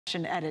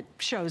edit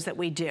shows that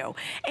we do.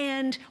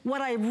 And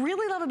what I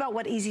really love about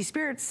what Easy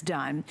Spirit's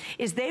done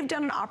is they've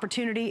done an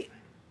opportunity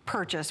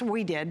purchase,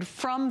 we did,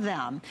 from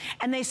them.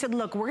 And they said,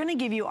 look, we're gonna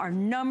give you our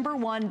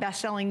 #1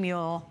 best-selling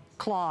mule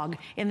clog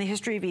in the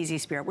history of Easy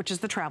Spirit, which is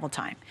the travel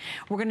time.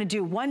 We're gonna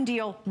do one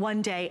deal,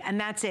 one day, and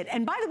that's it.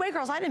 And by the way,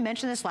 girls, I didn't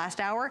mention this last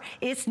hour,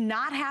 it's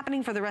not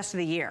happening for the rest of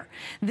the year.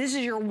 This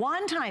is your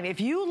one time. If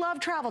you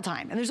love travel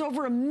time, and there's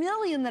over 1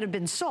 million that have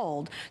been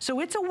sold, so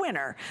it's a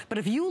winner, but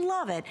if you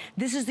love it,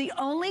 this is the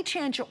only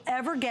chance you'll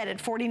ever get at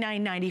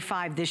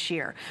 $49.95 this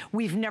year.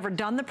 We've never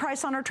done the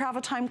price on our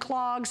travel time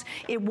clogs.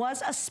 It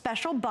was a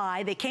special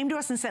buy. They came to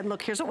us and said,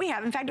 look, here's what we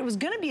have. In fact, it was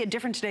gonna be a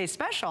different today's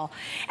special.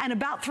 And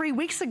about 3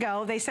 weeks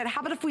ago, they said, how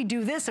about if we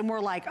do this? And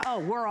we're like, oh,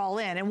 we're all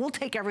in, and we'll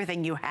take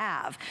everything you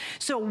have.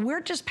 So we're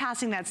just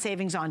passing that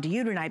savings on to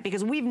you tonight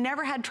because we've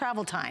never had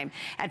travel time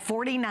at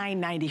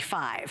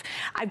 $49.95.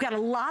 I've got a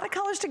lot of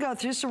colors to go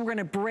through, so we're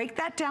gonna break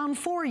that down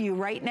for you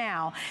right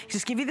now.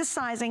 Just give you the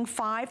sizing,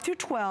 5 through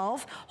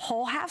 12,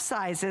 whole half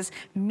sizes,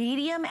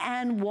 medium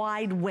and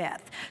wide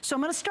width. So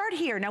I'm gonna start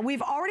here. Now,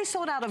 we've already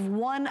sold out of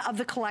one of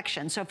the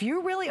collection, so if you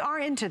really are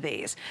into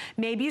these,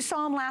 maybe you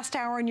saw them last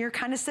hour and you're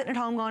kind of sitting at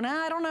home going,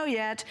 I don't know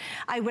yet,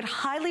 I would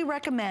highly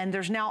recommend,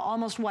 there's now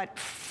almost, what,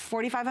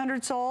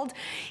 4,500 sold?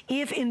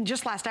 If in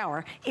just last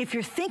hour, if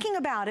you're thinking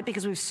about it,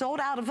 because we've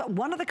sold out of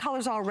one of the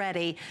colors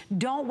already,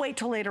 don't wait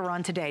till later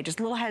on today. Just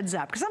a little heads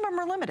up, because some of them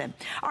are limited.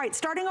 All right,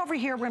 starting over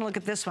here, we're gonna look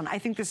at this one. I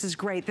think this is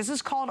great. This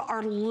is called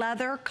our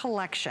leather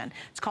collection.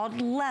 It's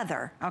called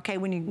leather, okay,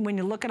 when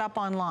you look it up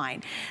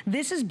online.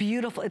 This is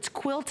beautiful. It's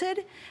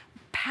quilted,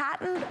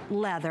 patent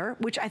leather,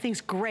 which I think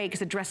is great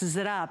because it dresses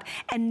it up.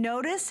 And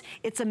notice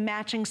it's a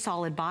matching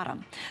solid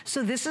bottom.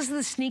 So this is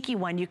the sneaky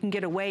one you can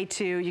get away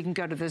to. You can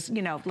go to this,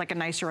 you know, like a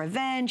nicer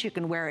event. You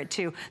can wear it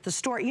to the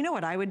store. You know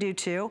what I would do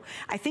too?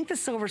 I think the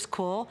silver's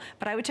cool,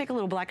 but I would take a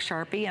little black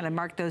Sharpie and I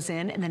mark those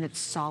in, and then it's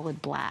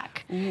solid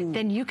black. Ooh.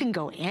 Then you can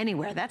go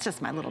anywhere. That's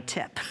just my little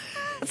tip.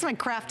 That's my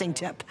crafting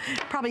tip.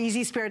 Probably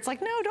Easy Spirit's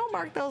like, no, don't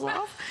mark those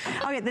off.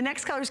 Okay, the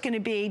next color is gonna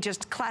be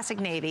just classic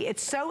navy.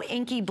 It's so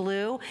inky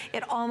blue,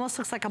 it almost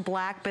looks like a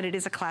black, but it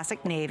is a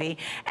classic navy.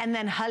 And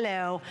then,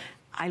 hello,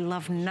 I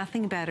love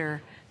nothing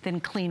better than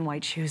clean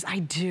white shoes. I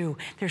do.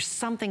 There's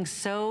something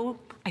so,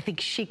 I think,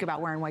 chic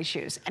about wearing white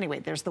shoes. Anyway,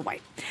 there's the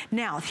white.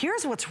 Now,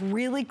 here's what's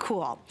really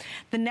cool.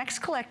 The next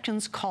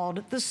collection's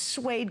called the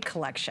Suede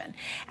Collection.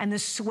 And the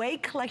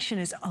Suede Collection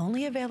is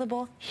only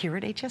available here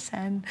at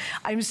HSN.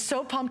 I'm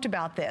so pumped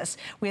about this.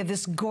 We have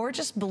this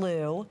gorgeous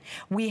blue.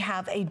 We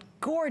have a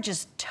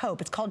gorgeous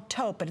taupe. It's called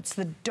taupe, but it's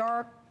the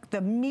dark,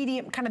 the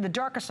medium, kind of the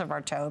darkest of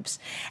our taupes.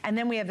 And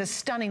then we have this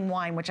stunning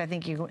wine, which I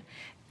think you,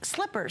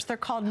 slippers. They're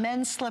called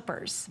men's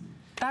slippers.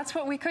 That's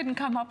what we couldn't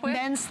come up with?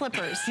 Men's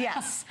slippers,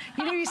 yes.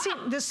 You know, you see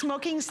the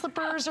smoking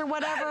slippers or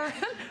whatever?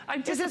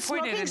 I'm Is it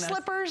smoking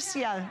slippers?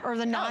 Yeah, or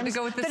the non- to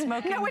go with the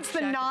smoking No, it's the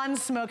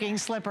non-smoking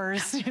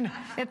slippers. You know,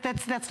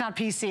 that's not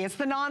PC. It's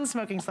the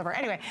non-smoking slipper.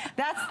 Anyway,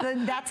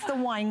 that's the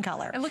wine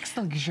color. It looks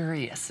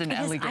luxurious and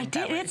elegant.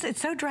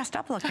 It's so dressed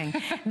up looking.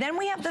 Then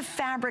we have the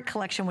fabric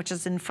collection, which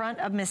is in front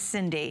of Miss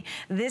Cindy.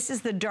 This is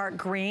the dark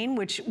green,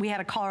 which we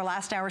had a caller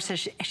last hour, so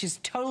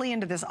she's totally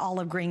into this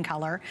olive green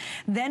color.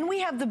 Then we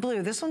have the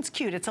blue. This one's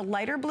cute. It's a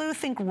lighter blue,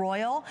 think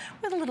royal,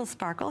 with a little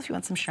sparkle if you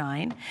want some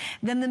shine.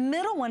 Then the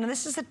middle one, and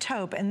this is a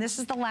taupe, and this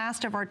is the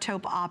last of our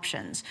taupe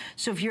options.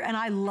 So if you're, and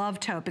I love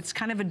taupe, it's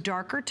kind of a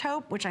darker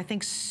taupe, which I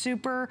think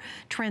super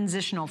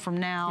transitional from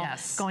now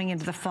going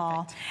into the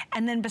fall.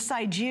 And then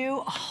beside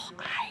you, oh,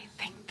 I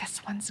think this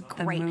one's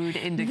great. The mood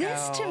indigo.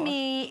 This to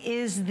me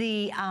is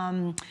the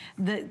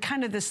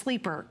kind of the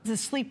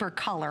sleeper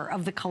color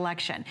of the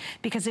collection.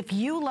 Because if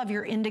you love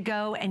your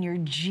indigo and your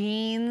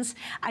jeans,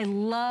 I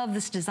love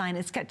this design.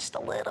 It's got just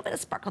a little bit of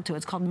sparkle to it.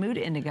 It's called Mood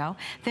Indigo.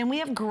 Then we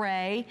have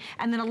gray,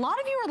 and then a lot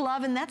of you are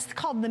loving, that's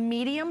called the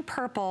medium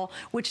purple,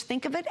 which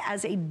think of it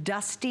as a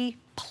dusty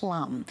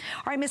plum.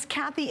 All right, Miss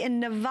Kathy in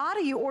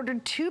Nevada, you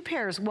ordered 2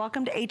 pairs.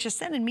 Welcome to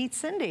HSN and meet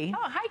Cindy.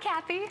 Oh, hi,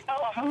 Kathy.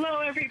 Oh, hello,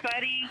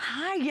 everybody.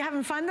 Hi, you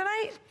having fun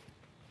tonight?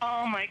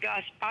 Oh, my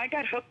gosh. I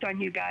got hooked on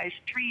you guys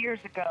 3 years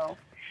ago.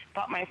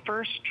 Bought my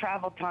first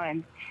travel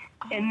time.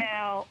 And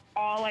now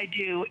all I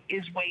do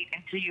is wait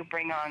until you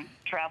bring on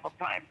travel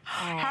time.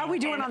 How are we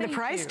doing on the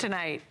price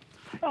tonight?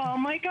 Oh,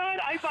 my God.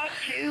 I bought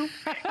 2.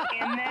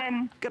 And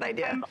then... Good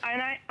idea.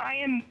 I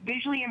am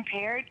visually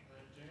impaired.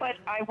 But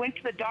I went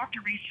to the doctor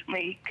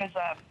recently because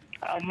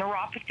of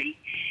neuropathy,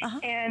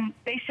 and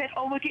they said,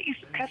 oh, we'll get you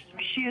some custom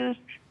shoes.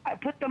 I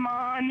put them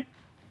on.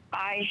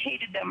 I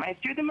hated them. I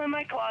threw them in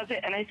my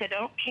closet, and I said, I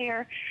don't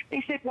care.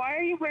 They said, why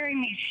are you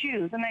wearing these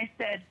shoes? And I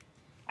said,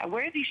 I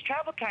wear these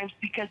travel times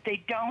because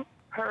they don't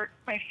hurt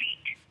my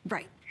feet.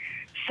 Right.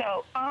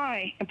 So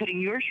I am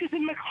putting your shoes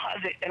in my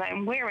closet, and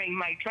I'm wearing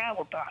my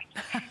travel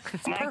times.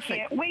 And perfect. I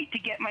can't wait to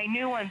get my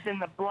new ones in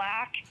the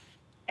black,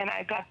 and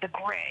I got the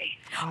gray.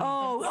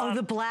 Oh,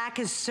 the black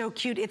is so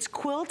cute. It's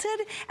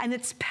quilted, and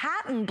it's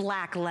patent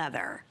black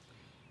leather.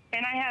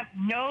 And I have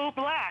no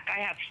black. I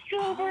have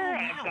silver,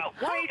 I've got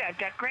white, I've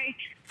got gray.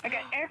 I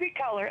got every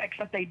color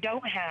except they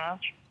don't have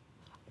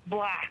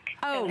black.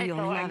 Oh, and you'll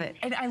love it.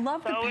 And I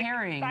love the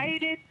pairing.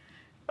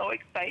 So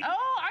excited.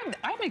 Oh,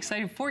 I'm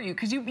excited for you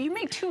because you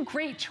make two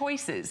great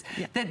choices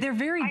that they're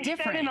very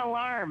different. I set an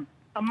alarm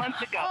a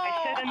month ago.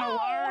 I set an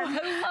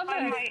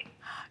alarm on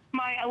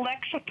my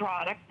Alexa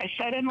product. I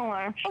set an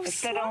alarm. I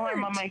set an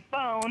alarm on my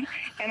phone,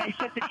 and I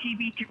set the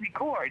TV to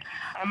record.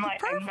 I'm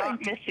like, I'm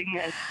not missing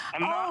this.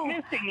 I'm not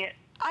missing it.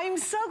 I'm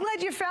so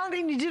glad you found it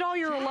and you did all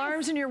your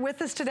alarms and you're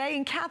with us today.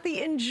 And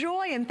Kathy,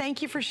 enjoy and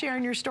thank you for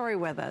sharing your story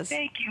with us.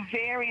 Thank you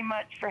very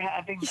much for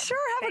having me. Sure,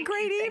 have a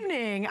great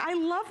evening. I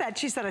love that.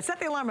 She said, I set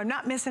the alarm, I'm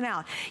not missing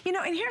out. You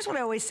know, and here's what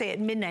I always say at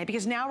midnight,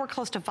 because now we're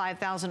close to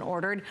 5,000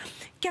 ordered.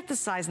 Get the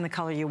size and the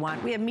color you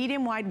want. We have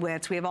medium wide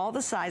widths. We have all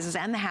the sizes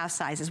and the half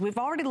sizes. We've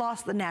already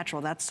lost the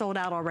natural. That's sold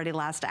out already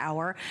last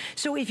hour.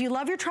 So if you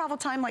love your travel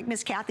time like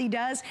Miss Kathy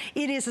does,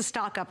 it is a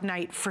stock up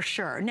night for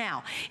sure.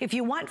 Now, if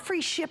you want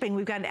free shipping,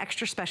 we've got an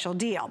extra special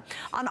deal.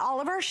 On all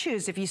of our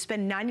shoes, if you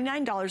spend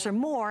 $99 or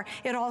more,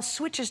 it all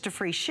switches to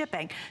free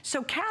shipping.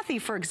 So Kathy,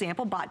 for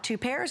example, bought 2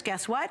 pairs.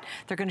 Guess what?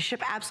 They're going to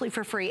ship absolutely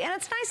for free. And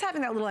it's nice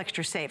having that little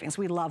extra savings.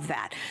 We love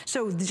that.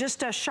 So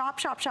just shop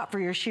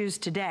for your shoes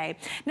today.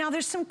 Now,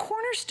 there's some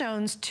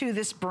cornerstones to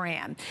this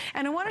brand.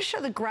 And I want to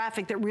show the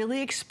graphic that really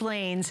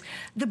explains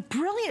the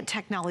brilliant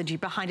technology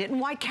behind it and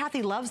why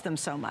Kathy loves them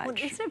so much. Well,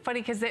 isn't it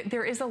funny? Because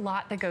there is a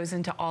lot that goes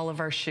into all of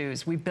our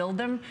shoes. We build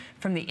them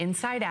from the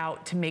inside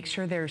out to make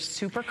sure they're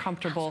super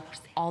comfortable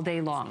all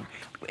day long.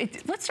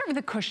 Let's start with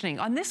the cushioning.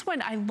 On this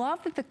one, I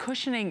love that the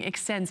cushioning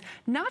extends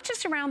not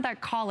just around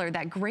that collar,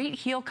 that great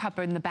heel cup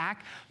in the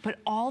back, but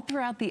all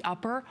throughout the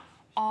upper.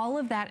 All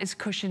of that is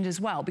cushioned as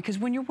well, because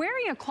when you're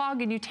wearing a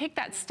clog and you take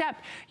that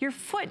step, your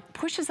foot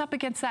pushes up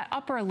against that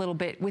upper a little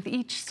bit with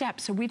each step.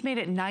 So we've made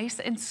it nice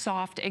and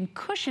soft and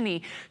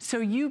cushiony so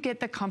you get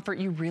the comfort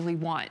you really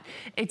want.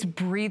 It's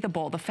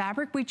breathable. The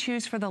fabric we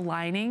choose for the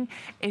lining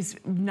is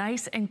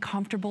nice and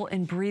comfortable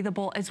and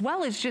breathable, as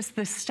well as just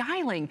the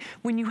styling.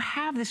 When you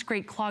have this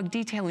great clog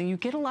detailing, you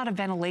get a lot of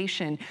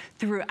ventilation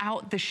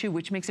throughout the shoe,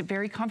 which makes it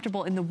very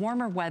comfortable in the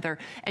warmer weather.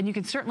 And you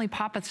can certainly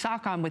pop a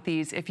sock on with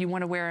these if you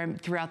want to wear them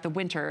throughout the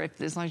winter.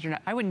 As long as you're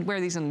not, I wouldn't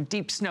wear these in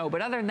deep snow,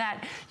 but other than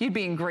that, you'd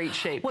be in great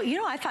shape. Well, you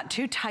know, I thought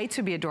 2 tights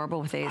would be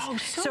adorable with these. Oh,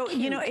 so cute.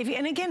 You know,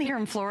 and again, here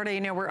in Florida, you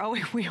know,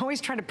 we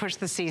always try to push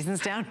the seasons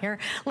down here.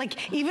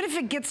 Like, even if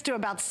it gets to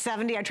about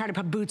 70, I try to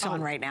put boots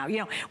on right now. You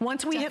know,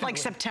 once we hit like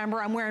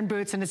September, I'm wearing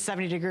boots and it's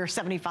 70 degrees,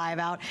 75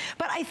 out.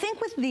 But I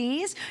think with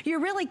these, you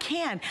really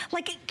can.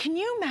 Like, can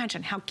you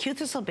imagine how cute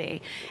this will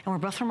be? And we're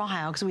both from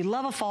Ohio because we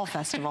love a fall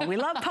festival. We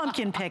love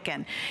pumpkin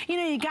picking. You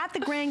know, you got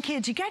the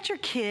grandkids, you got your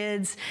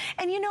kids,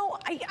 and you know,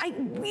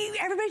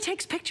 everybody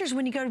takes pictures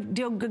when you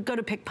go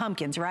to pick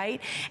pumpkins, right?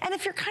 And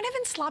if you're kind of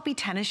in sloppy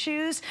tennis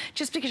shoes,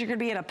 just because you're gonna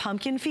be at a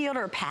pumpkin field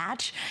or a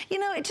patch, you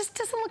know, it just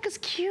doesn't look as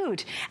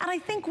cute. And I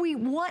think we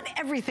want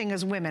everything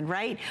as women,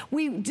 right?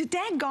 We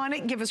daggone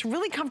it, give us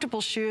really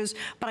comfortable shoes,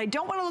 but I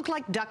don't wanna look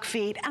like duck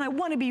feet, and I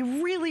wanna be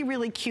really,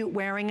 really cute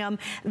wearing them.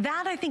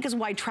 That, I think, is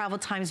why Travel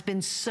Time's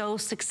been so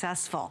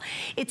successful.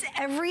 It's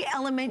every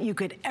element you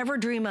could ever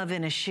dream of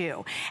in a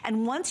shoe.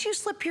 And once you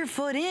slip your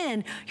foot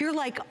in, you're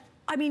like,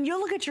 I mean, you'll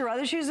look at your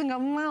other shoes and go,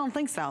 I don't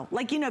think so.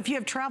 Like, you know, if you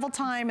have Travel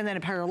Time and then a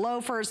pair of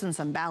loafers and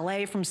some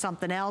ballet from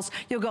something else,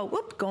 you'll go,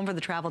 whoop, going for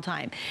the Travel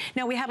Time.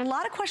 Now, we had a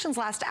lot of questions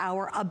last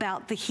hour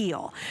about the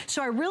heel.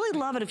 So I really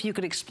love it if you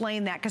could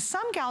explain that, because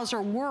some gals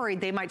are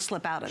worried they might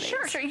slip out of these.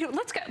 Sure.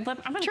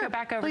 I'm gonna go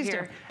back over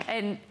here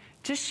and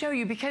just show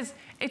you, because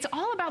it's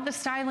all about the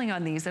styling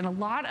on these and a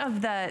lot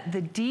of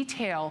the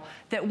detail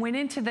that went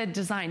into the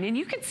design. And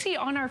you can see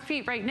on our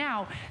feet right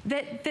now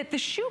that the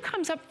shoe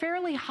comes up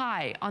fairly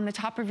high on the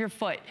top of your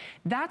foot.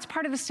 That's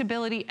part of the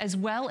stability, as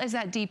well as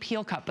that deep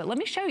heel cup. But let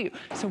me show you.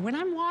 So when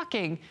I'm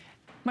walking,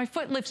 my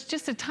foot lifts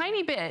just a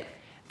tiny bit,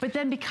 but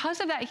then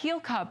because of that heel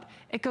cup,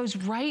 it goes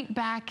right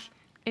back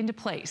into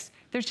place.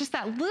 There's just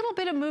that little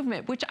bit of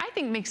movement, which I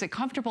think makes it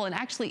comfortable and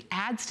actually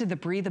adds to the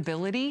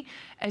breathability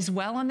as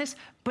well on this,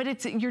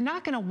 but you're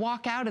not gonna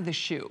walk out of the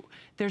shoe.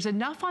 There's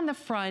enough on the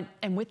front,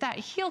 and with that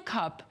heel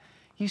cup,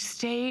 you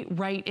stay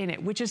right in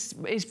it, which is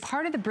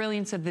part of the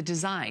brilliance of the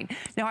design.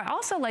 Now, I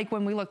also like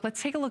when we look,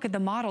 let's take a look at the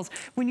models.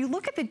 When you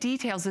look at the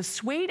details, the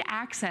suede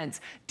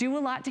accents do a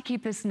lot to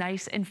keep this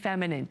nice and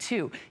feminine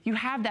too. You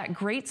have that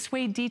great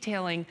suede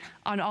detailing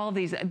on all of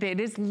these. It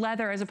is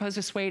leather as opposed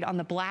to suede on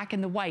the black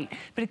and the white,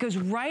 but it goes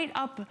right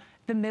up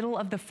the middle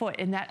of the foot,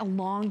 and that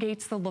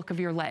elongates the look of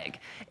your leg.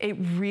 It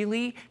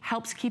really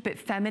helps keep it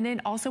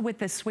feminine. Also with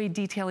the suede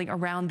detailing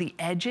around the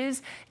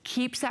edges,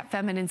 keeps that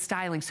feminine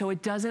styling so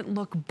it doesn't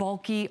look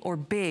bulky or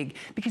big,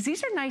 because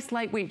these are nice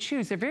lightweight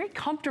shoes. They're very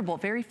comfortable,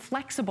 very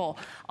flexible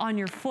on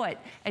your foot,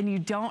 and you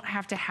don't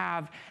have to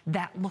have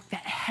that look,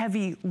 that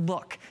heavy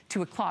look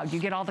to a clog. You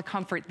get all the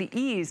comfort, the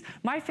ease.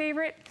 My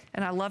favorite,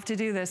 and I love to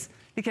do this,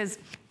 because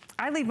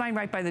I leave mine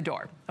right by the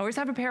door. I always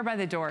have a pair by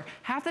the door.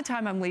 Half the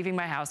time I'm leaving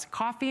my house,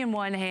 coffee in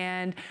one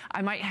hand,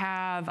 I might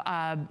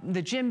have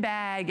the gym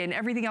bag and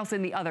everything else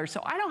in the other.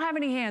 So I don't have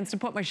any hands to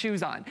put my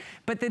shoes on.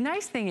 But the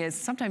nice thing is,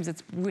 sometimes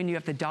it's when you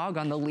have the dog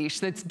on the leash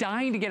that's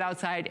dying to get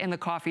outside and the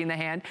coffee in the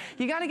hand,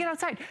 you gotta get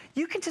outside.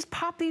 You can just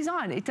pop these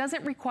on. It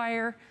doesn't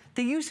require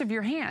the use of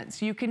your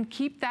hands. You can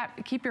keep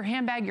your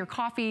handbag, your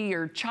coffee,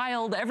 your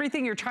child,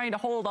 everything you're trying to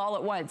hold all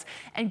at once,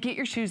 and get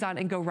your shoes on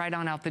and go right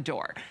on out the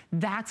door.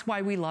 That's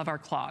why we love our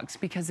clogs,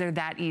 because they're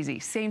that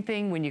easy. Same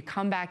thing when you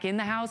come back in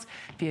the house,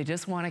 if you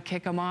just wanna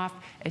kick them off,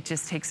 it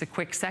just takes a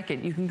quick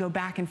second. You can go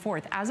back and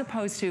forth, as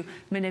opposed to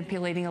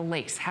manipulating a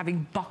lace,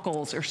 having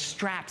buckles or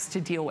straps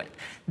to deal with.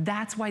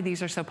 That's why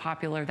these are so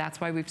popular.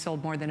 That's why we've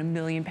sold more than 1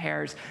 million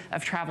pairs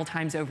of Travel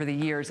Times over the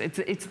years.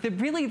 It's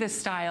really the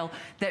style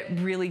that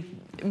really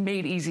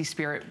made Easy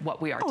Spirit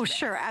what we are today. Oh,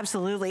 sure,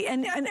 absolutely.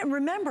 And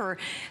remember,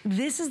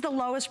 this is the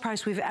lowest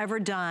price we've ever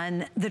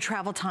done the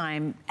Travel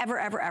Time, ever,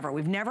 ever, ever.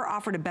 We've never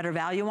offered a better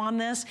value on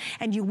this,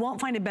 and you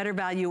won't find a better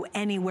value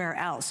anywhere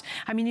else.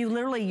 I mean,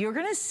 you're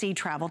gonna see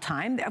Travel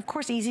Time. Of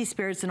course, Easy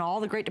Spirit's in all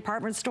the great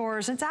department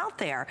stores. It's out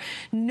there.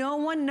 No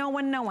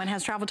one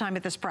has Travel Time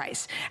at this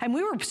price. And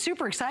we were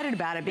super excited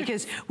about it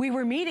because we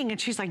were meeting and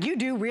she's like, you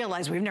do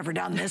realize we've never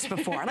done this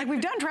before. Like,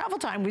 we've done Travel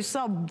Time. We've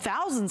sold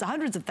thousands,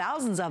 hundreds of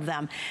thousands of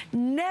them.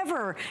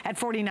 Never at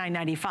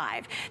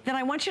 $49.95. Then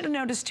I want you to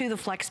notice too the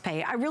Flex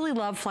Pay. I really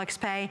love Flex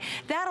Pay.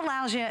 That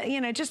allows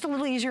you, just a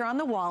little easier on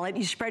the wallet.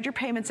 You spread your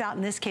payments out,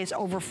 in this case,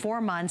 over 4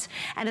 months,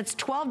 and it's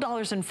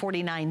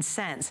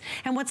 $12.49.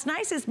 And what's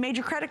nice is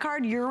major credit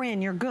card, you're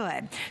in, you're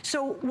good.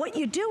 So what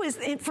you do is,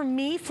 for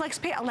me, Flex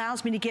Pay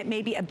allows me to get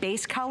maybe a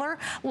base color,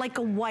 like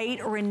a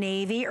white or a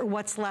navy or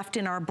what's left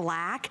in our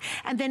black,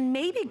 and then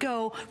maybe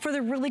go for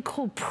the really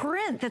cool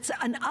print that's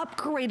an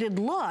upgraded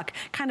look,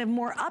 kind of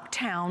more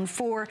uptown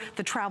for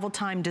the Travel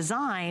Time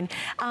design.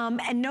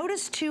 And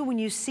notice too, when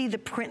you see the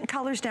print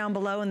colors down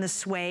below in the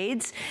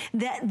suedes,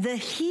 that the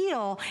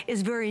heel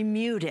is very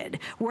muted.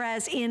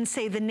 Whereas in,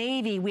 say, the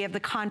navy, we have the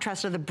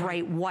contrast of the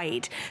bright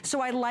white.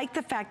 So I like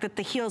the fact that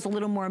the heel is a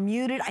little more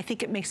muted. I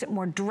think it makes it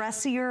more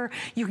dressier.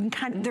 You can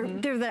kind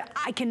of,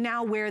 I can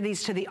now wear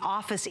these to the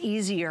office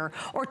easier,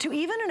 or to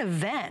even an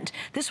event.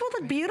 This would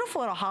look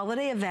beautiful at a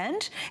holiday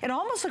event. It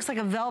almost looks like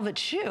a velvet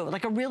shoe,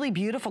 like a really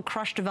beautiful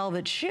crushed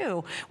velvet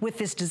shoe with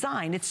this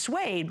design. It's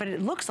suede, but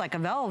it looks like a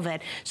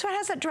velvet. So it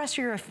has that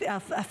dressier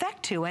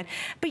effect to it,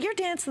 but you're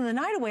dancing the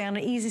night away on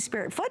an Easy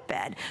Spirit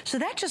footbed. So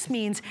that just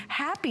means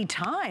happy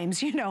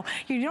times. You don't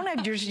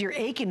have your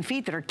aching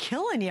feet that are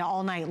killing you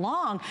all night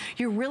long.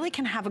 You really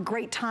can have a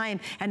great time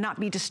and not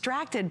be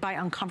distracted by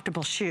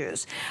uncomfortable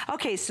shoes.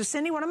 Okay, so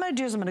Cindy, what I'm gonna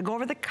do is I'm gonna go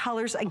over the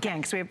colors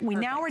again, because we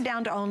now are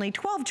down to only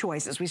 12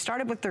 choices. We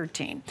started with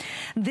 13.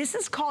 This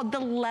is called the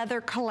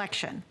Leather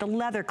Collection. The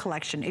Leather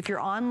Collection. If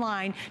you're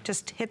online,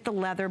 just hit the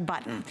leather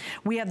button.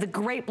 We have the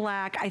great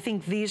black. I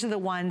think these are the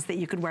ones that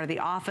you could wear to the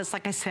office.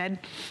 Like I said,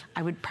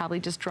 I would probably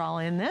just draw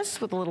in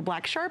this with a little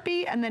black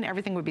Sharpie, and then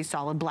everything would be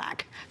solid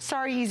black.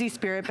 Sorry, Easy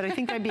Spirit, but I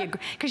think that'd be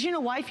because you know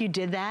why? If you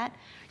did that,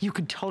 you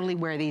could totally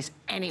wear these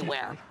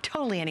anywhere,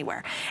 totally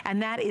anywhere.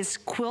 And that is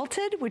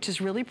quilted, which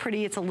is really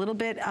pretty. It's a little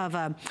bit of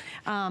a,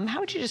 how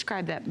would you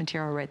describe that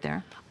material right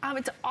there?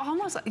 It's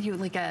almost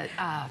like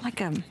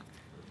a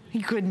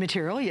good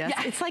material, yes.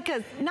 Yeah. It's like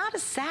not a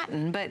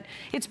satin, but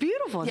it's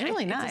beautiful. It's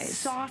really nice. It's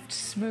soft,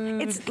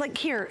 smooth. It's like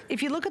here,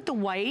 if you look at the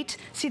white,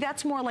 see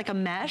that's more like a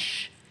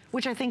mesh,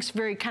 which I think is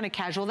very kind of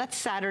casual. That's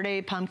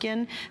Saturday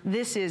pumpkin.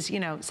 This is,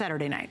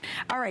 Saturday night.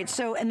 All right,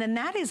 so, and then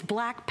that is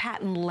black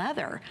patent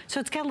leather. So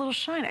it's got a little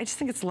shine. I just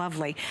think it's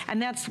lovely.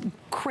 And that's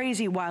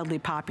crazy, wildly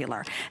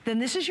popular. Then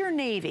this is your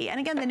navy.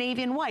 And again, the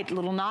navy and white, a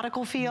little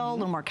nautical feel, a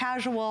little more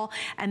casual.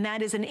 And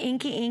that is an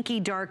inky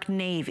dark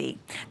navy.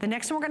 The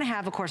next one we're gonna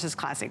have, of course, is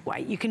classic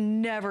white. You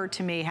can never,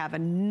 to me, have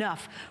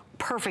enough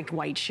perfect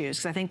white shoes,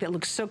 because I think that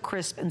looks so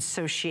crisp and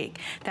so chic.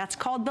 That's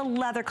called the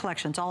Leather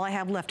Collection. It's all I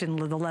have left in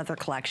the Leather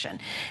Collection.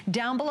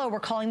 Down below,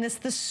 we're calling this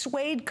the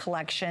Suede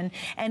Collection,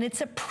 and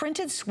it's a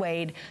printed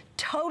suede,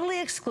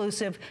 totally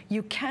exclusive.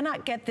 You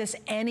cannot get this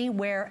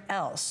anywhere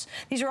else.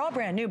 These are all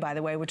brand new, by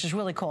the way, which is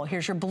really cool.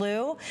 Here's your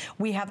blue.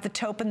 We have the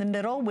taupe in the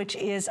middle, which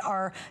is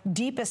our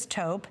deepest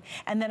taupe.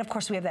 And then, of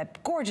course, we have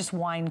that gorgeous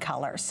wine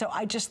color. So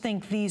I just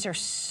think these are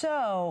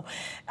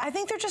I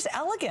think they're just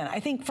elegant. I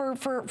think for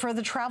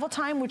the Travel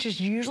Time, which is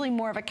usually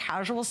more of a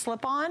casual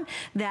slip-on,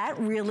 that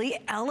really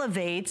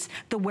elevates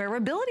the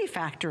wearability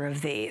factor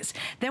of these.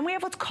 Then we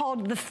have what's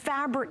called the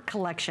Fabric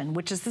Collection,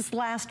 which is this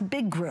last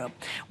big group.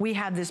 We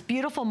have this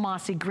beautiful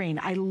mossy green.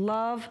 I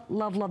love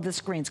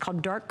this green. It's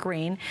called dark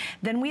green.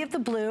 Then we have the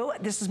blue.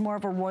 This is more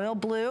of a royal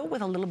blue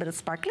with a little bit of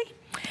sparkly.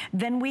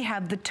 Then we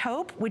have the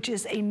taupe, which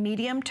is a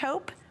medium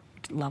taupe.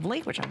 Lovely,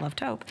 which I love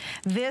taupe.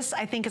 This,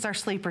 I think, is our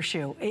sleeper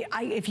shoe.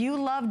 If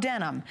you love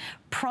denim,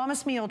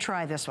 promise me you'll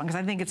try this one, because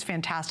I think it's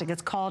fantastic.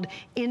 It's called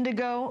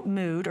Indigo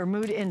Mood, or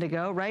Mood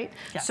Indigo, right?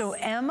 Yes. So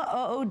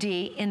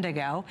M-O-O-D,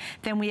 Indigo.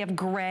 Then we have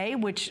gray,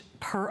 which,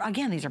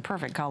 again, these are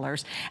perfect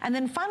colors. And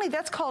then finally,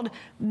 that's called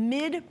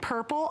Mid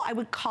Purple. I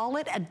would call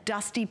it a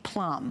dusty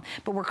plum,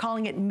 but we're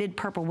calling it Mid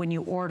Purple when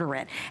you order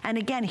it. And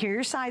again, here are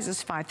your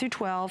sizes, 5 through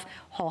 12,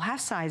 whole half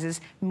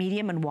sizes,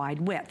 medium and wide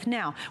width.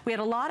 Now, we had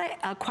a lot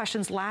of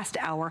questions last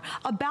hour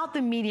about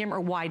the medium or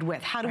wide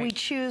width. How do we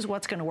choose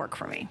what's gonna work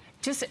for me?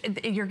 Just,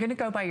 you're gonna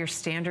go by your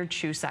standard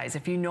shoe size.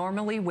 If you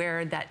normally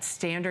wear that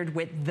standard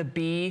width, the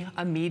B,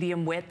 a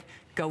medium width,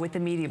 go with the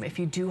medium. If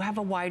you do have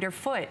a wider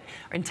foot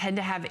or intend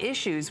to have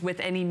issues with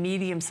any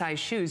medium-sized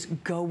shoes,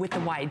 go with the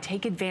wide.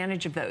 Take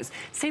advantage of those.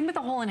 Same with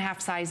the whole and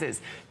half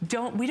sizes.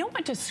 We don't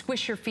want to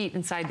squish your feet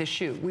inside the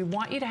shoe. We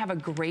want you to have a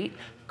great,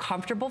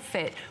 comfortable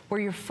fit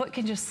where your foot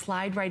can just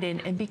slide right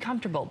in and be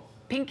comfortable.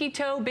 Pinky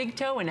toe, big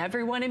toe, and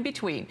everyone in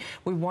between.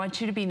 We want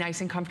you to be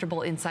nice and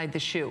comfortable inside the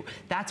shoe.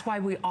 That's why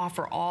we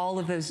offer all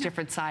of those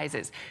different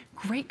sizes.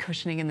 Great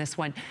cushioning in this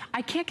one.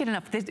 I can't get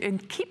enough.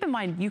 And keep in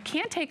mind, you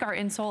can't take our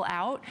insole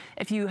out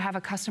if you have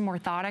a custom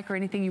orthotic or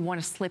anything you want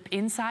to slip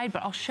inside,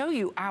 but I'll show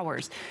you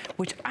ours,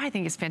 which I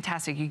think is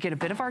fantastic. You get a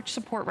bit of arch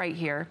support right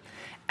here.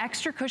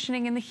 Extra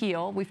cushioning in the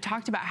heel. We've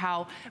talked about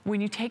how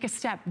when you take a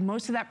step,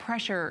 most of that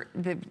pressure,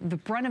 the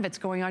brunt of it's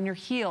going on your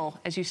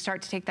heel as you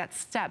start to take that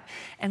step.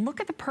 And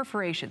look at the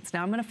perforations.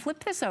 Now I'm gonna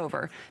flip this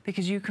over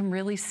because you can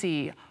really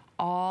see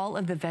all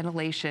of the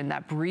ventilation,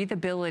 that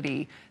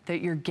breathability that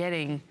you're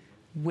getting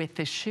with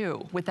the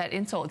shoe, with that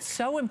insole. It's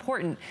so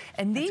important.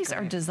 And these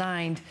are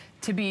designed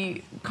to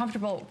be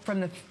comfortable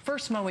from the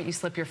first moment you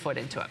slip your foot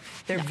into it.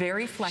 They're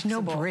very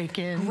flexible. No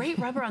break-in. Great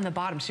rubber on the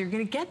bottom. So you're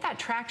gonna get that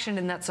traction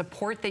and that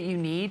support that you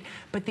need,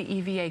 but the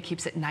EVA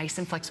keeps it nice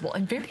and flexible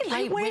and very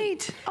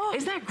lightweight. Oh,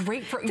 isn't that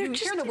great for, you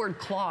hear the word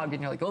clog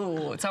and you're like,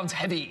 oh, it sounds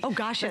heavy. Oh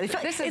gosh, it's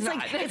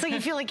like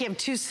you feel like you have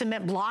 2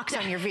 cement blocks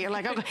on your feet. You're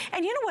like, okay.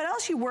 And you know what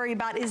else you worry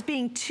about is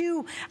being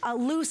too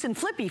loose and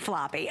flippy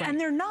floppy, and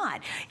they're not.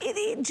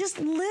 It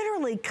just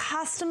literally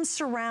custom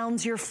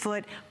surrounds your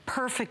foot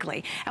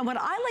perfectly. And what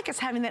I like is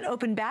having that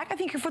open back. I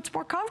think your foot's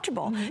more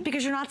comfortable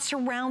because you're not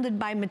surrounded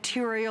by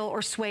material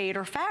or suede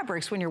or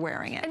fabrics when you're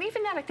wearing it. And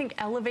even that, I think,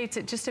 elevates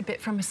it just a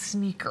bit from a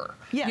sneaker.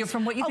 Yes. You know,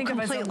 from what you think of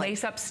as a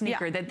lace-up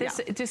sneaker, that this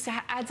it just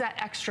adds that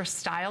extra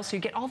style, so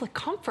you get all the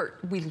comfort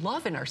we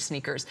love in our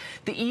sneakers.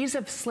 The ease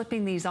of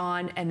slipping these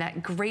on and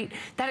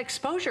that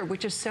exposure,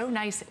 which is so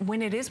nice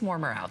when it is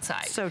warmer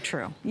outside. So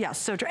true. Yes,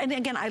 so true. And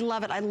again, I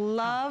love it.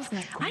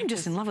 I'm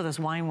just in love with those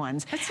wine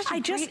ones. That's such a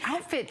great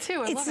outfit,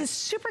 too. It's a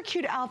super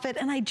cute outfit,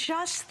 and I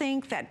just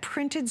think that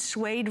printed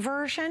suede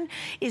version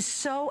is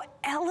so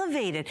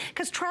elevated,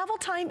 because travel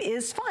time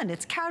is fun.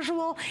 It's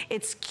casual,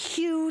 it's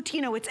cute,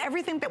 you know, it's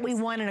everything that we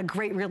want in a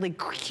great, really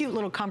cute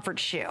little comfort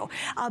shoe.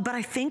 But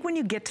I think when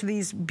you get to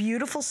these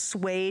beautiful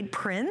suede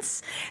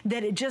prints,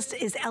 that it just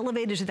is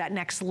elevated to that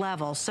next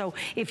level. So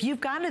if you've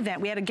got an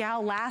event, we had a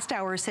gal last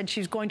hour who said she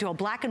was going to a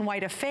black and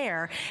white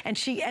affair, and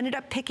she ended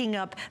up picking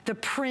up the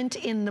print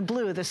in the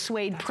blue, the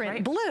suede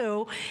print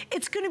blue.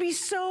 It's gonna be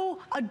so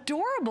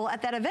adorable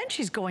at that event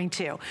she's going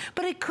to.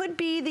 But it could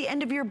be the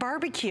end of your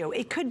barbecue.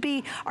 It could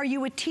be, are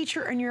you a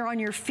teacher and you're on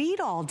your feet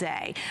all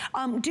day?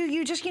 Do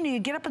you just, you know, you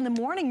get up in the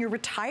morning, you're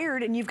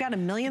retired and you've got a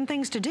million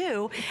things to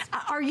do.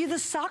 Are you the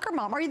soccer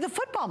mom? Are you the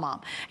football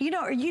mom? You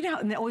know,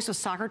 and always those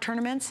soccer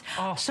tournaments.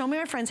 Oh. So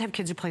many of my friends have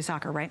kids who play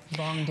soccer, right?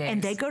 Long days.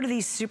 And they go to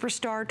these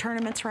superstar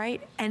tournaments,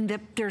 right? And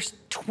there's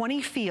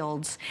 20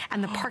 fields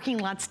and the parking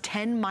lot's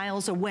 10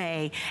 miles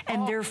away,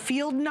 and their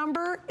field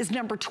number is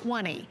number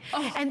 20.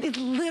 Oh. And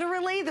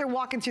literally, they're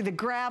walking through the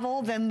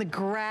gravel, then the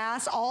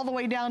grass, all the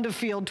way down to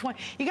field 20.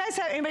 You guys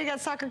have, anybody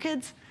got soccer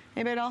kids?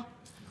 Anybody at all?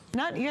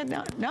 Not yet,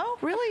 no,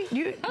 really?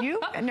 You?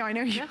 No, I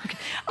know you.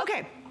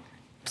 Okay.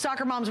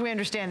 Soccer moms, we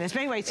understand this. But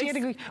anyway, so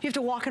you have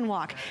to walk and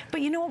walk. But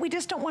you know what? We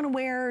just don't want to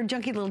wear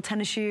junky little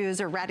tennis shoes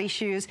or ratty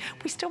shoes.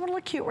 We still want to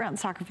look cute around the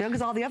soccer field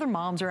because all the other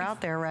moms are out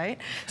there, right?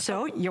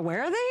 So you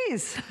wear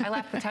these. I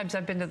laugh the times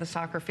I've been to the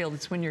soccer field.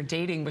 It's when you're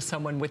dating with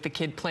someone with the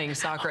kid playing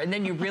soccer, and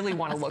then you really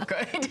want to look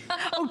good.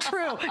 Oh,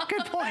 true.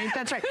 Good point.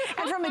 That's right.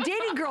 And from a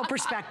dating girl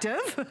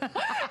perspective.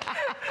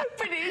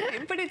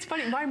 But it's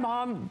funny. My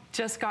mom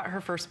just got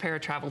her first pair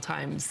of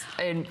Traveltimes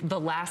in the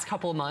last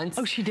couple of months.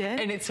 Oh, she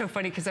did? And it's so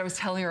funny because I was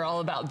telling her all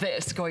about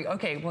this, going,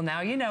 okay, well,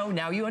 now you know,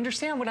 now you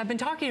understand what I've been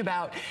talking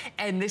about,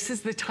 and this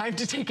is the time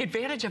to take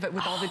advantage of it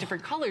with all the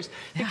different colors,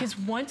 because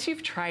once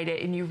you've tried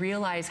it and you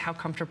realize how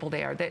comfortable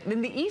they are,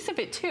 and the ease of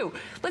it too.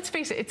 Let's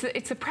face it,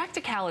 it's a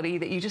practicality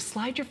that you just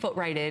slide your foot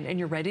right in and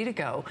you're ready to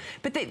go,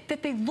 but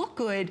that they look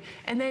good,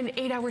 and then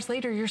 8 hours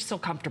later you're still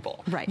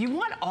comfortable. Right. You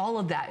want all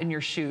of that in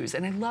your shoes,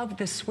 and I love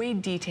the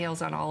suede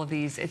details on all of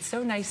these. It's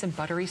so nice and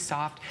buttery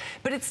soft,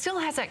 but it still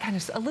has that kind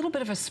of a little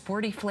bit of a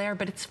sporty flair,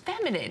 but it's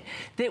feminine.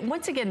 That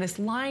once again, this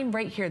line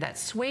right here, that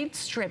suede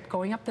strip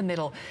going up the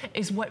middle,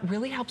 is what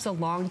really helps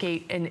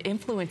elongate and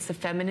influence the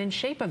feminine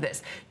shape of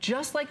this.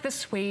 Just like the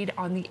suede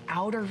on the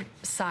outer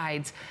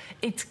sides,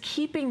 it's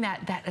keeping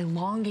that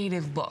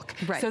elongated look.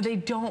 Right. So they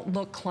don't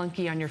look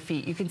clunky on your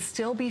feet. You can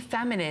still be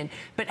feminine,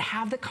 but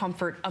have the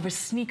comfort of a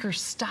sneaker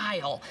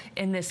style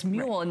in this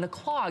mule and the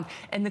clog.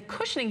 And the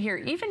cushioning here,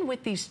 even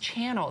with these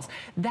channels,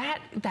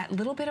 that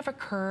little bit of a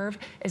curve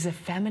is a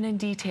feminine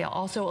detail,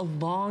 also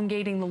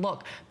elongating the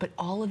look. But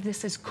all of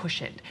this is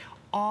cushioned.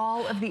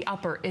 All of the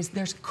upper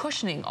there's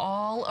cushioning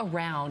all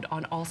around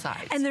on all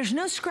sides. And there's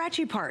no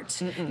scratchy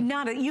parts.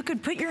 You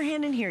could put your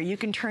hand in here. You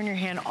can turn your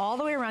hand all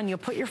the way around. You'll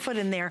put your foot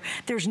in there.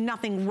 There's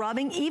nothing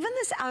rubbing. Even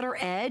this outer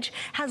edge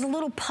has a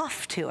little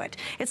puff to it.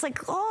 It's like,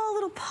 oh, a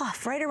little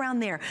puff right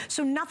around there.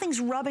 So nothing's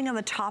rubbing on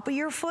the top of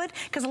your foot,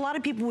 because a lot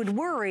of people would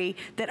worry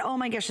that, oh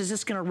my gosh, is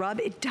this gonna rub?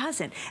 It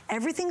doesn't.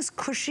 Everything's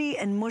cushy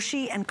and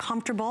mushy and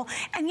comfortable,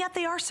 and yet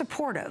they are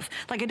supportive.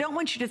 Like, I don't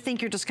want you to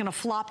think you're just gonna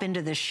flop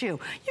into this shoe.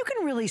 You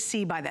can really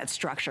see by that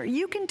structure.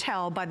 You can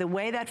tell by the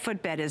way that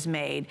footbed is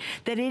made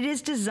that it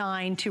is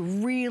designed to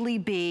really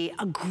be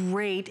a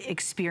great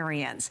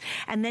experience.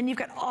 And then you've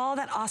got all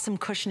that awesome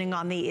cushioning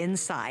on the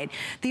inside.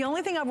 The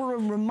only thing I will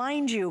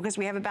remind you, because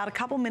we have about a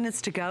couple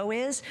minutes to go,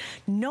 is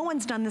no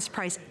one's done this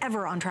price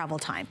ever on Travel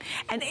Time.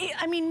 And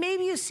I mean,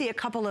 maybe you see a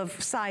couple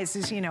of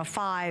sizes, you know,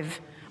 5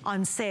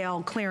 on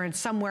sale, clearance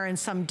somewhere in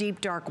some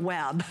deep dark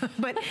web.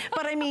 but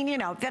I mean, you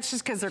know, that's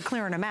just because they're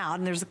clearing them out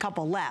and there's a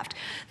couple left.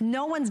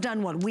 No one's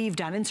done what we've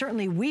done, and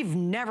certainly we've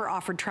never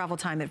offered Travel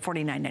Time at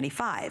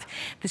 $49.95.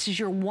 This is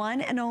your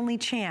one and only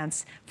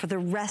chance for the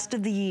rest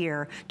of the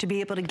year to be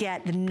able to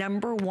get the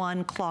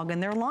 #1 clog in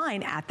their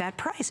line at that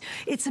price.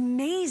 It's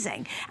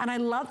amazing. And I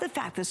love the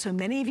fact that so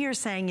many of you are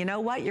saying, you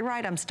know what, you're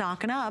right, I'm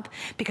stocking up,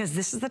 because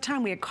this is the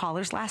time. We had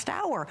callers last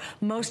hour.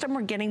 Most of them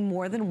are getting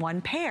more than 1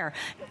 pair.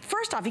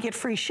 First off, you get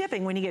free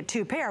shipping when you get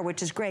 2 pair,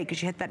 which is great because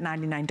you hit that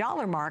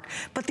 $99 mark.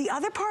 But the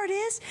other part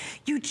is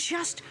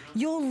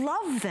you'll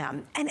love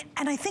them. And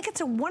I think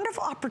it's a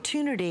wonderful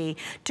opportunity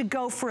to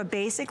go for a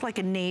basic like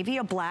a navy,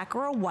 a black,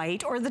 or a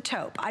white, or the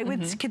taupe. I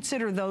would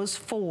consider those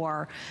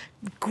 4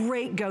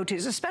 great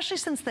go-tos, especially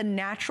since the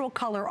natural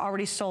color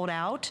already sold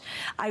out.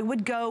 I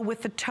would go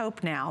with the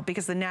taupe now,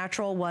 because the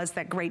natural was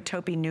that great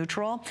taupey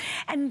neutral.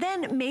 And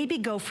then maybe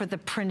go for the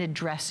printed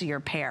dressier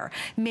pair.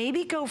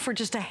 Maybe go for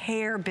just a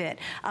hair bit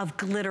of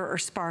glitter or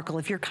sparkle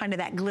if you're kind of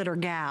that glitter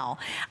gal.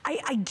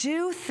 I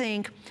do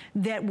think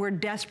that we're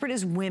desperate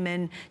as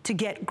women to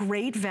get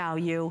great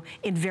value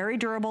in very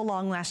durable,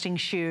 long-lasting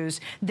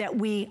shoes that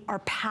we are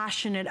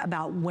passionate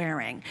about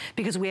wearing,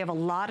 because we have a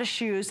lot of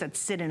shoes that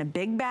sit in a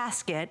big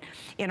basket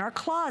in our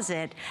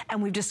closet,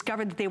 and we've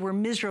discovered that they were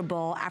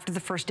miserable after the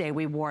first day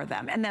we wore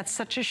them, and that's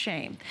such a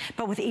shame.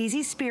 But with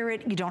Easy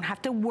Spirit, you don't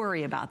have to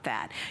worry about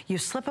that. You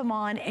slip them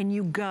on and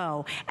you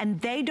go,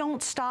 and they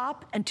don't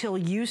stop until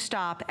you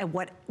stop at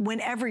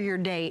whenever your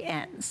day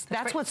ends.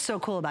 That's right. What's so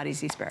cool about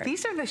Easy Spirit.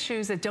 These are the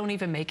shoes that don't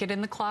even make it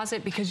in the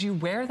closet because you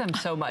wear them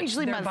so much.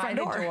 Usually they're by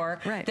the door.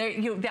 Right.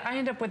 I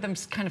end up with them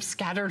kind of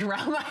scattered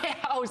around my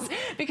house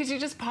because you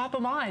just pop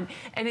them on,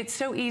 and it's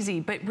so easy.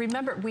 But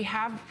remember, we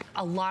have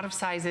a lot of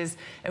sizes,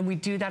 and we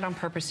do that on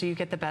purpose so you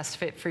get the best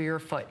fit for your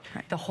foot.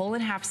 Right. The whole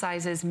and half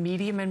sizes,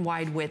 medium and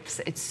wide widths,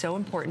 it's so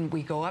important.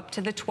 We go up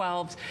to the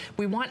 12s.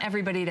 We want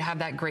everybody to have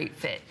that great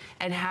fit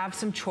and have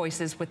some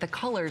choices with the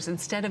colors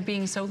instead of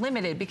being so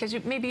limited, because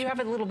maybe you have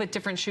a little bit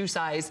different shoe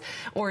size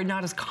or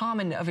not as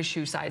common of a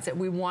shoe size. That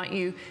we want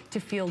you to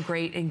feel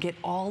great and get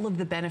all of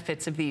the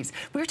benefits of these.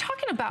 We were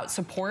talking about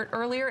support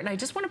earlier, and I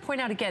just want to point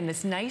out again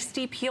this nice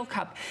deep heel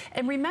cup.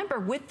 And remember,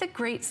 with the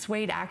great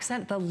suede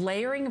accent, the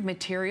layering of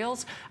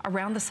materials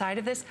around the side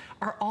of this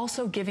are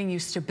also giving you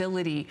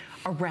stability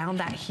around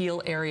that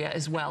heel area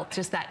as well.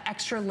 Just that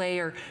extra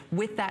layer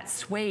with that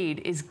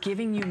suede is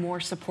giving you more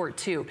support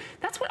too.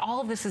 That's what all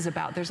of this is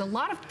about. There's a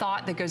lot of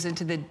thought that goes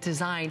into the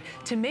design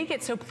to make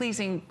it so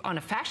pleasing on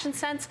a fashion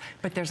sense,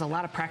 but there's a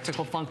lot of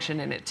practical function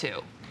in it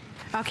too.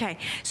 Okay,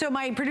 so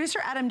my producer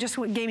Adam just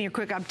gave me a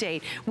quick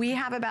update. We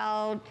have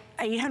about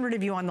 800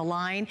 of you on the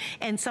line,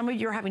 and some of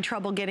you are having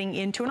trouble getting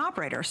into an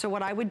operator. So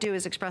what I would do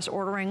is express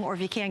ordering, or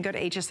if you can, go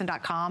to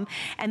hsn.com.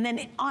 And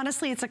then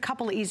honestly, it's a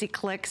couple of easy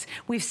clicks.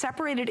 We've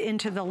separated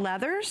into the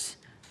leathers,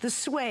 the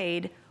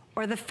suede,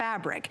 or the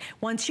fabric.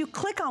 Once you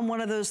click on one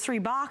of those 3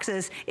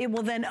 boxes, it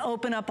will then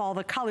open up all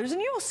the colors,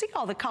 and you will see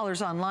all the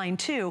colors online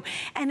too.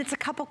 And it's a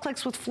couple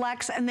clicks with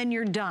Flex, and then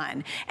you're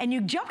done. And you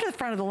jump to the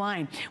front of the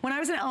line. When I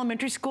was in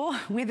elementary school,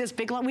 we had this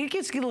big line. We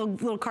used to get a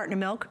little carton of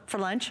milk for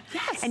lunch.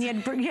 Yes. And you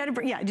had to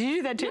bring, yeah, did you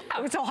do that too?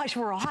 Yeah. It's Ohio,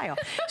 we're Ohio.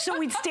 So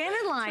we'd stand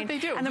in line. That's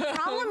what they do. And the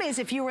problem is,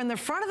 if you were in the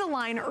front of the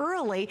line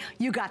early,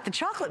 you got the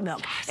chocolate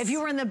milk. Yes. If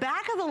you were in the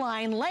back of the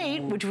line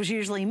late, which was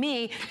usually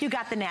me, you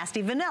got the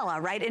nasty vanilla,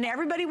 right? And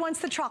everybody wants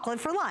the chocolate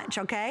for lunch,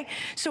 okay?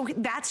 So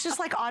that's just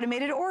like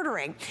automated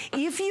ordering.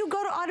 If you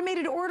go to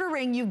automated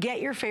ordering, you get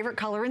your favorite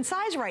color and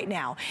size right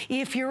now.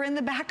 If you're in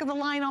the back of the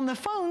line on the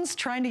phones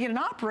trying to get an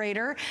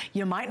operator,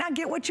 you might not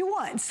get what you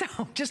want. So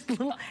just a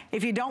little,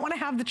 if you don't want to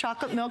have the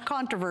chocolate milk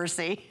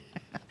controversy,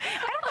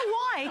 I don't know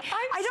why.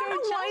 I don't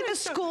know why the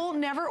school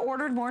never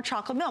ordered more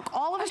chocolate milk.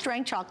 All of us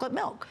drank chocolate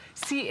milk.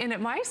 See, and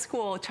at my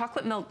school,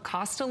 chocolate milk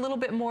cost a little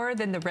bit more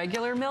than the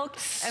regular milk,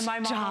 and my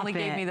mom only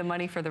gave me the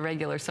money for the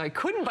regular, so I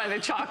couldn't buy the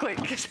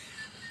chocolate.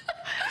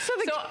 So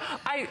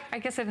I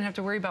guess I didn't have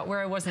to worry about where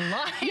I was in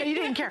line. Yeah, you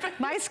didn't care.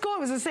 My school, it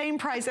was the same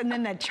price, and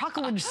then that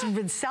chocolate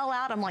would sell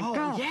out. I'm like,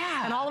 oh,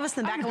 yeah. And all of us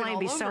in the back of the line would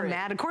be so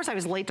mad. Of course, I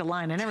was late to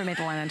line. I never made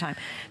the line on time.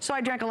 So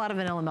I drank a lot of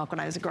vanilla milk when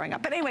I was growing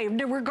up. But anyway,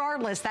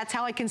 regardless, that's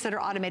how I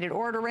consider automated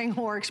ordering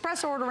or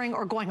express ordering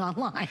or going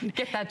online.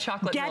 Get that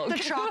chocolate milk. Get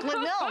the chocolate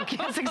milk.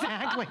 Yes,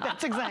 exactly.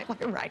 That's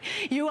exactly right.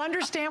 You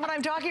understand what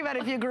I'm talking about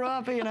if you grew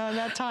up, you know, in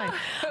that time.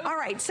 All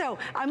right, so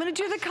I'm going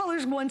to do the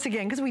colors once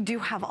again because we do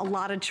have a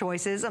lot of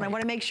choices, and I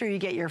want to make sure you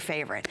get your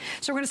favorite.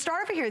 So we're going to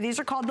start over here. These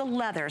are called the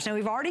leathers. Now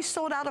we've already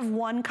sold out of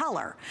one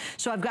color,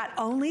 so I've got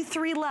only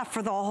 3 left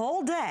for the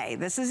whole day.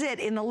 This is it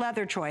in the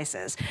leather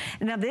choices.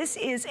 Now this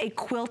is a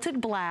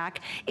quilted black.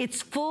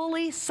 It's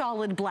fully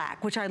solid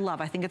black, which I love.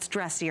 I think it's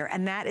dressier,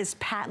 and that is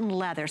patent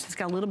leather, so it's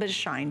got a little bit of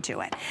shine to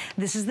it.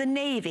 This is the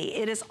navy.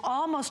 It is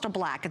almost a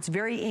black. It's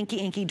very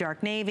inky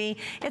dark navy.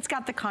 It's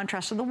got the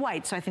contrast of the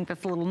white, so I think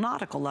that's a little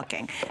nautical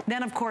looking.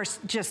 Then of course,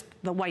 just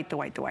the white, the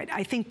white, the white.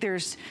 I think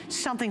there's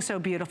something so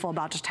beautiful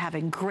about just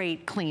having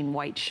great, clean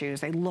white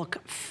shoes. They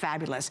look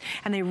fabulous,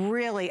 and they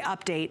really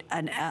update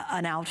an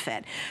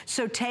outfit.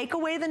 So take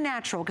away the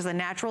natural, because the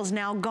natural is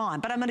now gone,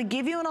 but I'm gonna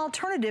give you an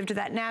alternative to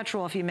that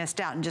natural if you missed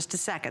out in just a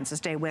second, so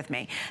stay with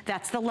me.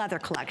 That's the leather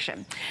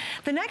collection.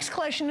 The next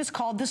collection is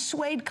called the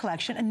suede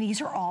collection, and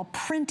these are all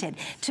printed.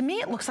 To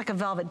me, it looks like a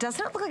velvet.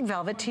 Doesn't it look like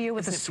velvet to you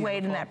with the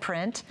suede and that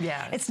print?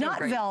 Yeah. It's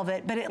not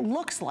velvet, but it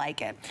looks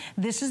like it.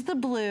 This is the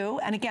blue,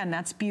 and again,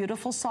 that's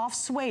beautiful soft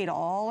suede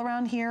all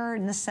around here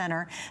in the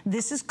center.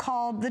 This is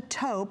called the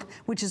taupe,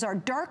 which is our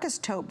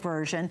darkest taupe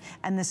version,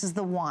 and this is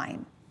the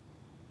wine.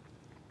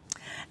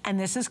 And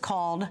this is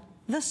called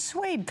the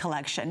suede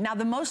collection. Now,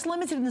 the most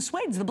limited in the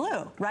suede is the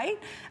blue, right?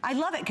 I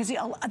love it because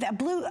that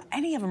blue,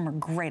 any of them are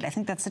great. I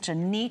think that's such a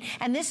neat,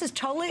 and this is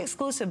totally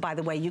exclusive, by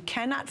the way. You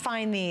cannot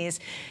find these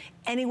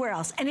anywhere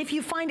else. And if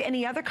you find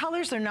any other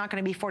colors, they're not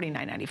going to be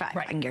 $49.95. Right.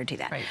 I can guarantee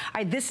that. Right.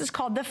 All right, this is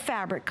called the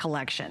fabric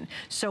collection.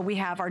 So we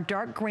have our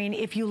dark green.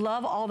 If you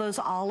love all those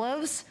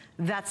olives,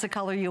 that's the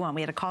color you want.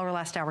 We had a caller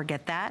last hour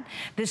get that.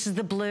 This is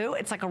the blue.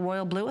 It's like a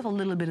royal blue with a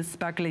little bit of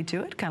sparkly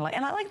to it, kind of like,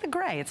 and I like the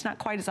gray. It's not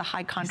quite as a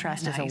high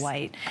contrast as a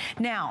white.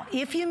 Now,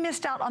 if you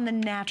missed out on the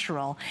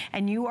natural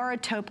and you are a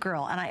taupe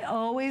girl, and I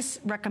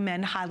always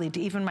recommend highly to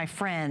even my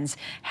friends,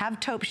 have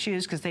taupe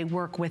shoes because they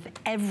work with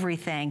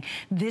everything.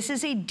 This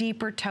is a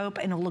deeper taupe,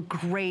 and it'll look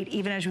great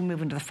even as we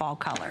move into the fall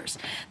colors.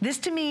 This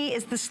to me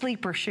is the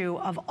sleeper shoe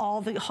of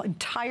all the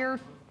entire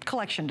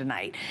collection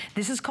tonight.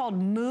 This is called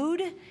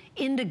Mood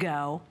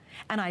Indigo,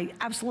 and I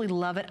absolutely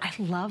love it. I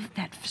love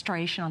that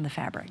striation on the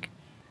fabric.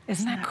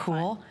 Isn't that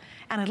cool? Fun?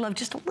 And I love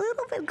just a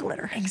little bit of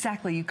glitter.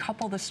 Exactly, you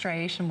couple the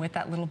striation with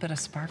that little bit of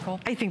sparkle.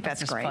 I think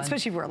that's great, fun.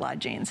 Especially if you wear a lot of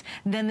jeans.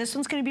 Then this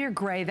one's gonna be your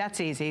gray,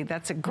 that's easy.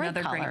 That's a great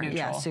color. Great neutral.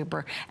 Yeah,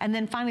 super. And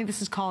then finally,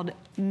 this is called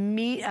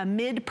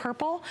mid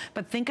purple,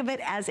 but think of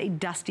it as a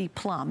dusty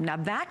plum. Now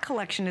that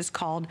collection is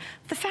called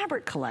the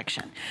fabric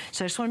collection.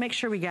 So I just wanna make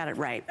sure we got it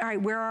right. All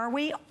right, where are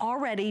we?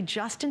 Already,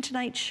 just in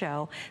tonight's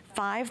show,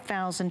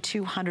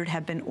 5,200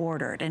 have been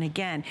ordered. And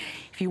again,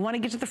 if you wanna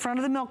get to the front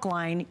of the milk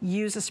line,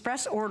 use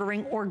express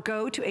ordering or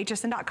go to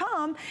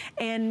HSN.com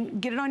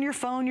and get it on your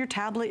phone, your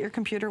tablet, your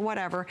computer,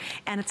 whatever.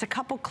 And it's a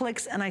couple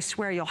clicks, and I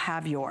swear you'll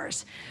have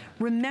yours.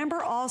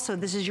 Remember also,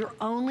 this is your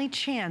only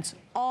chance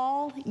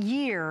all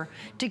year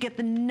to get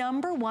the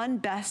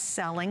 #1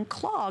 best-selling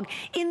clog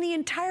in the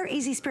entire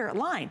Easy Spirit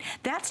line.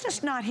 That's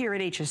just not here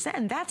at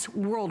HSN, that's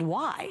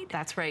worldwide.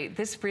 That's right.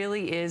 This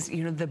really is,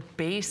 you know, the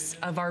base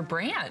of our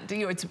brand. You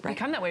know, it's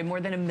become that way. More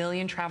than 1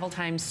 million travel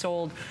times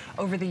sold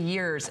over the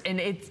years. And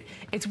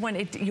it's when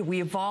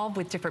we evolve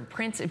with different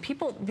prints, and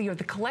people, you know,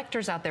 the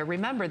collectors out there,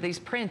 remember these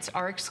prints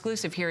are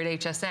exclusive here at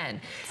HSN.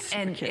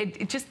 And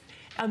it just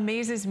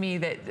amazes me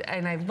that,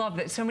 and I love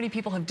that so many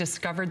people have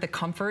discovered the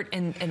comfort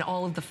and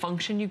all of the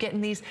function you get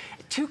in these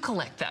to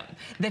collect them.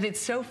 That it's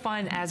so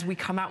fun as we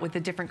come out with the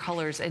different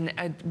colors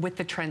and with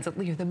the trends,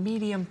 the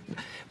medium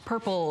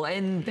purple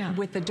and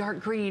with the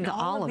dark green,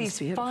 all of these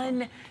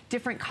fun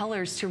different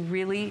colors to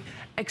really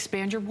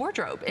expand your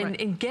wardrobe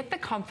and get the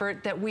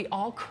comfort that we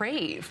all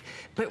crave.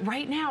 But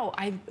right now,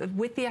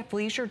 with the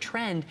athleisure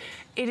trend,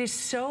 it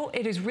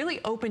has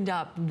really opened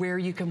up where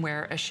you can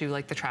wear a shoe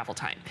like the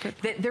Traveltime.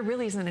 There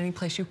really isn't any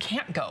place you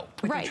can't go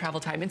with the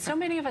Traveltime. And so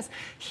many of us,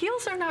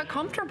 heels are not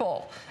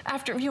comfortable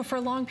after, for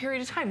a long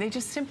period of time. They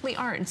just simply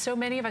aren't. And so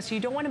many of us, you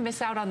don't want to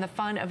miss out on the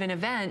fun of an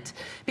event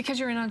because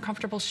you're in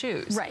uncomfortable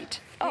shoes. Right.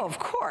 Oh, of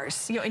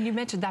course. And you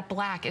mentioned that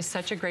black is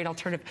such a great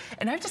alternative.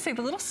 And I have to say,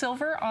 the little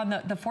silver on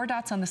the 4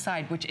 dots on the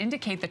side, which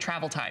indicate the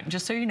travel time,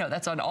 just so you know,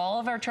 that's on all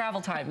of our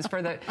travel times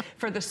for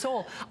the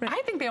sole.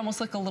 I think they almost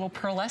look a little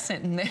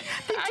pearlescent in there.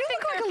 They do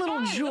look like a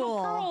little jewel.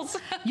 Little pearls.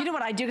 You know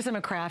what I do because I'm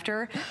a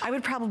crafter? I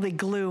would probably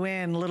glue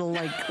in little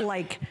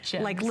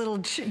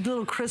little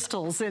little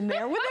crystals in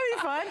there. Wouldn't that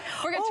be fun?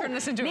 We're gonna turn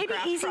this into a craft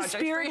project. Maybe Easy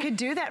Spirit could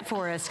do that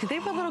for us. Could they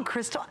put a little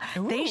crystal?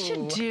 Ooh. They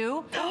should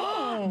do.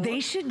 They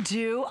should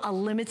do a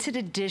limited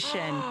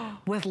edition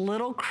with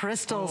little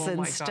crystals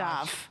and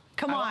stuff.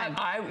 Come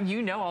on.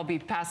 You know I'll be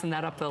passing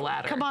that up the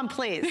ladder. Come on,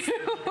 please.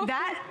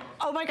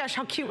 Oh my gosh,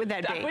 how cute would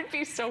that be? That would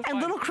be so fun.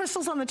 And little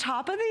crystals on the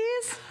top of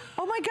these?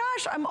 Oh my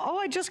gosh,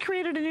 I just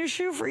created a new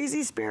shoe for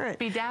Easy Spirit.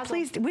 Bedazzle.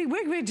 Please,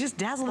 we just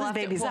dazzle these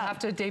babies up. We'll have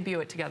to debut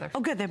it together. Oh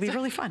good, that'd be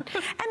really fun.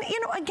 And you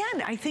know,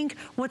 again, I think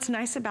what's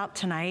nice about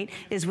tonight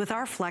is with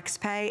our Flex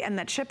Pay and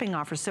that shipping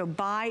offer. So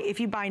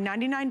if you buy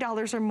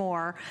 $99 or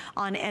more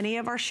on any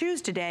of our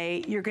shoes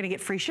today, you're gonna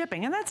get free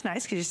shipping. And that's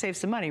nice because you save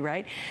some money,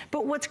 right?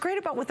 But what's great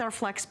about with our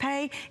Flex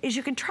Pay is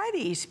you can try the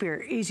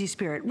Easy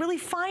Spirit, really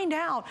find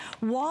out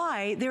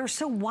why they're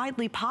so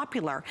widely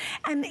popular.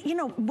 And you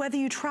know, whether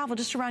you travel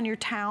just around your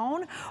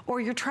town or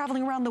you're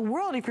traveling around the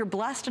world, if you're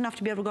blessed enough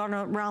to be able to go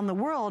around the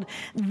world,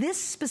 this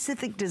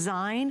specific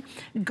design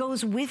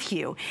goes with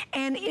you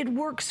and it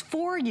works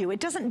for you.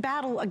 It doesn't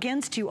battle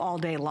against you all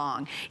day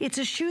long. It's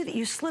a shoe that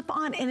you slip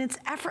on and it's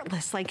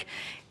effortless. Like,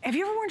 have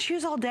you ever worn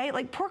shoes all day?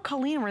 Like poor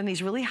Colleen were in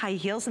these really high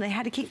heels and they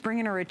had to keep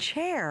bringing her a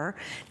chair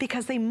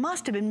because they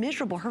must have been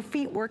miserable. Her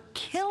feet were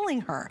killing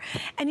her.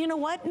 And you know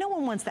what? No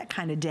one wants that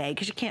kind of day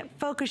because you can't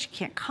focus, you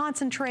can't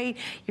concentrate,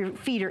 your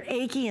feet are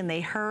achy and they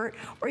hurt,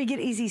 or you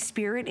get Easy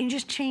Spirit and you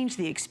just change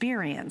the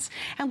experience.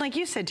 And like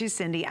you said too,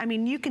 Cindy, I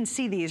mean, you can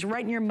see these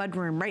right in your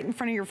mudroom, right in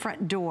front of your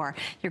front door.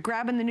 You're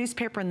grabbing the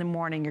newspaper in the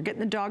morning, you're getting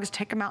the dogs,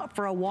 take them out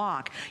for a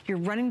walk, you're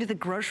running to the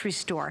grocery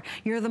store,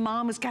 you're the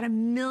mom who's got a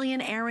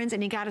million errands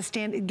and you got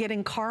to get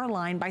in car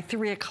line by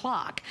 3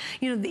 o'clock.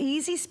 You know, the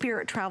Easy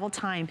Spirit Travel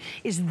Time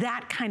is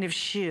that kind of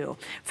shoe.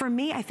 For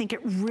me, I think it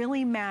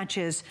really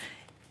matches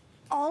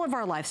all of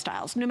our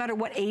lifestyles, no matter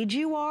what age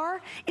you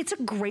are. It's a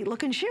great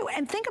looking shoe.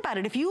 And think about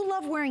it, if you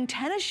love wearing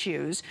tennis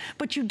shoes,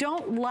 but you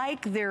don't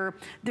like their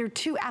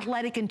too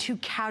athletic and too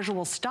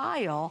casual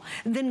style,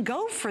 then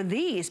go for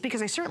these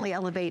because they certainly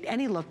elevate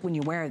any look when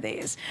you wear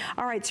these.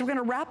 All right, so we're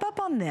gonna wrap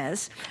up on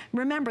this.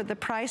 Remember, the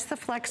price, the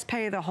Flex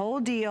Pay, the whole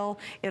deal,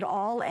 it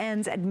all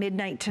ends at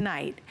midnight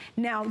tonight.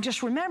 Now,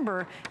 just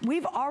remember,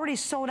 we've already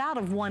sold out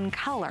of one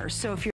color, so if you're